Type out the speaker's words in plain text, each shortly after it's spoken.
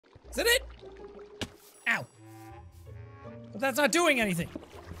Is that it? Ow. But that's not doing anything.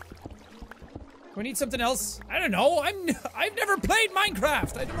 Do I need something else? I don't know. I've never played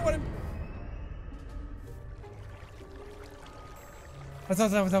Minecraft. I don't know what I'm... I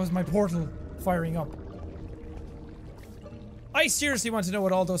thought that was my portal firing up. I seriously want to know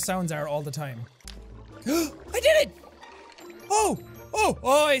what all those sounds are all the time. I did it! Oh! Oh!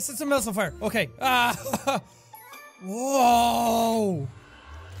 Oh, I set something else on fire. Okay. Whoa!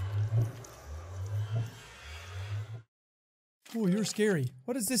 Oh, you're scary.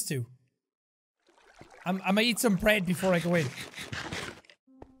 What does this do? I'm gonna eat some bread before I go in.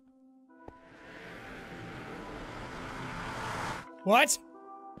 What?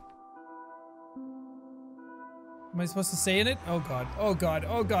 Am I supposed to say in it? Oh god, oh god,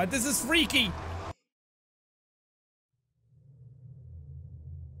 oh god, this is freaky!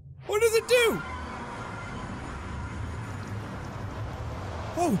 What does it do?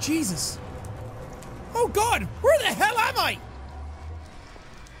 Oh Jesus! Oh god, where the hell am I?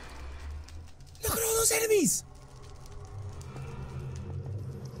 Look at all those enemies!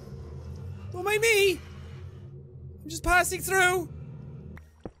 Don't mind me! I'm just passing through!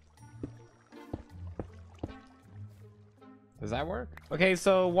 Does that work? Okay,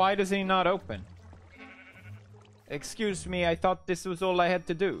 so why does he not open? Excuse me, I thought this was all I had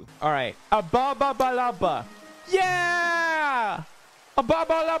to do. Alright. A-ba-ba-ba-la-ba. Yeah!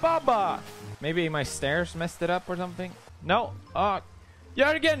 A-ba-ba-la-ba-ba. Maybe my stairs messed it up or something? No.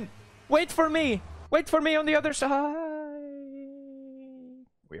 Jürgen! Wait for me! Wait for me on the other side!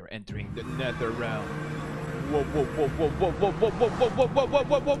 We are entering the Nether realm. Whoa, whoa, whoa, whoa, whoa, whoa, whoa, whoa, whoa, whoa, whoa,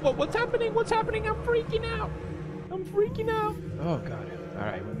 whoa, whoa, whoa, what's happening? What's happening? I'm freaking out! I'm freaking out! Oh god.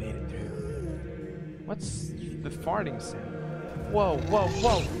 Alright, we made it through. What's the farting sound? Whoa, whoa,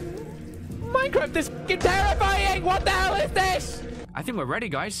 whoa! Minecraft is terrifying! What the hell is this? I think we're ready,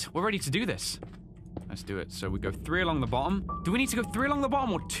 guys. We're ready to do this. Let's do it. So we go 3 along the bottom. Do we need to go 3 along the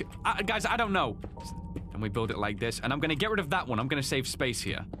bottom or 2? Guys, I don't know. And we build it like this. And I'm going to get rid of that one. I'm going to save space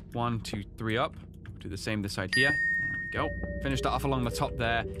here. 1, 2, 3 up. Do the same this side here. There we go. Finish that off along the top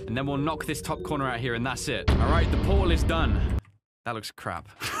there. And then we'll knock this top corner out here and that's it. All right, the portal is done. That looks crap.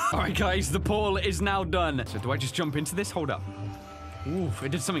 All right, guys, the portal is now done. So do I just jump into this? Hold up. Ooh,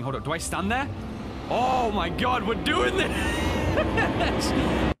 it did something. Hold up. Do I stand there? Oh my god, we're doing this!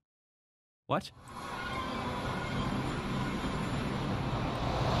 What?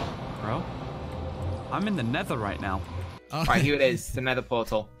 Bro? I'm in the Nether right now. Oh. Right, here it is, the Nether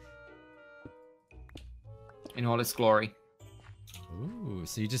portal. In all its glory. Ooh,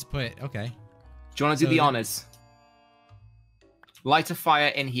 so you just put, okay. Do you want to do the honors? Light a fire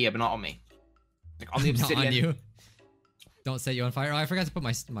in here, but not on me. Like on the obsidian. Not on you. Don't set you on fire. Oh, I forgot to put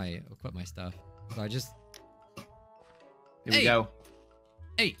my stuff. So I just... Here we go.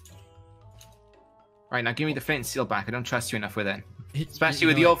 Hey! Right, now give me the flint and steel back. I don't trust you enough with it. Especially You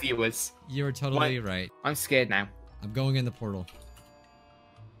with know your what? viewers. You're totally right. I'm scared now. I'm going in the portal.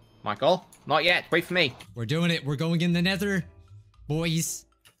 Michael, not yet. Wait for me. We're doing it. We're going in the Nether, boys.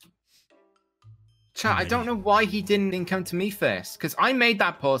 Chat, I don't know why he didn't come to me first. Because I made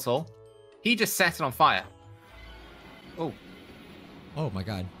that portal. He just set it on fire. Oh. Oh my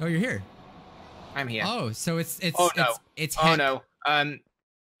god. Oh, you're here. I'm here. Oh, so it's oh no. it's oh no. All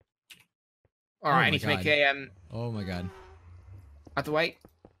right, I need to god. make a Oh my god. Out the way.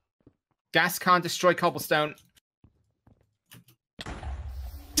 Gas can't destroy cobblestone.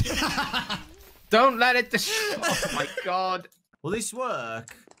 Don't let it destroy. Oh my god. Will this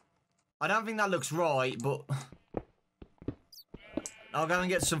work? I don't think that looks right, but I'll go and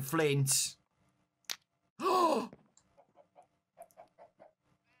get some flint.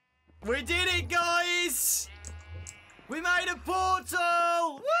 We did it, guys! We made a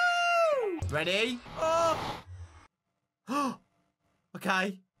portal! Woo! Ready? Oh!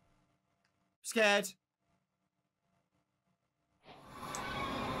 Okay. Scared.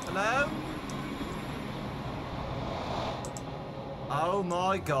 Hello? Oh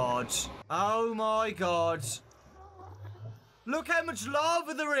my god. Oh my god. Look how much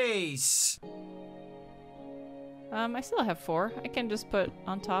lava there is! I still have 4. I can just put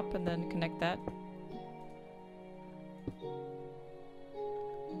on top and then connect that.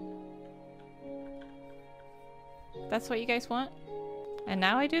 That's what you guys want? And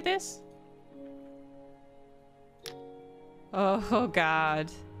now I do this? Oh god.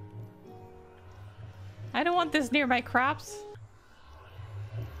 I don't want this near my crops.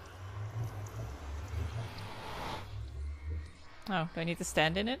 Oh, do I need to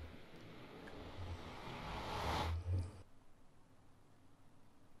stand in it?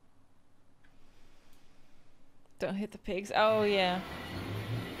 Don't hit the pigs. Oh, yeah.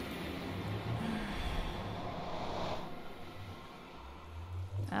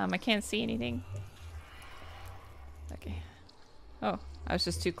 I can't see anything. Okay. Oh, I was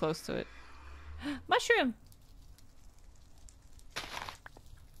just too close to it. Mushroom!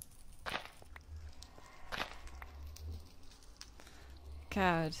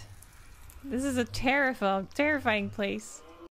 God. This is a terrifying place.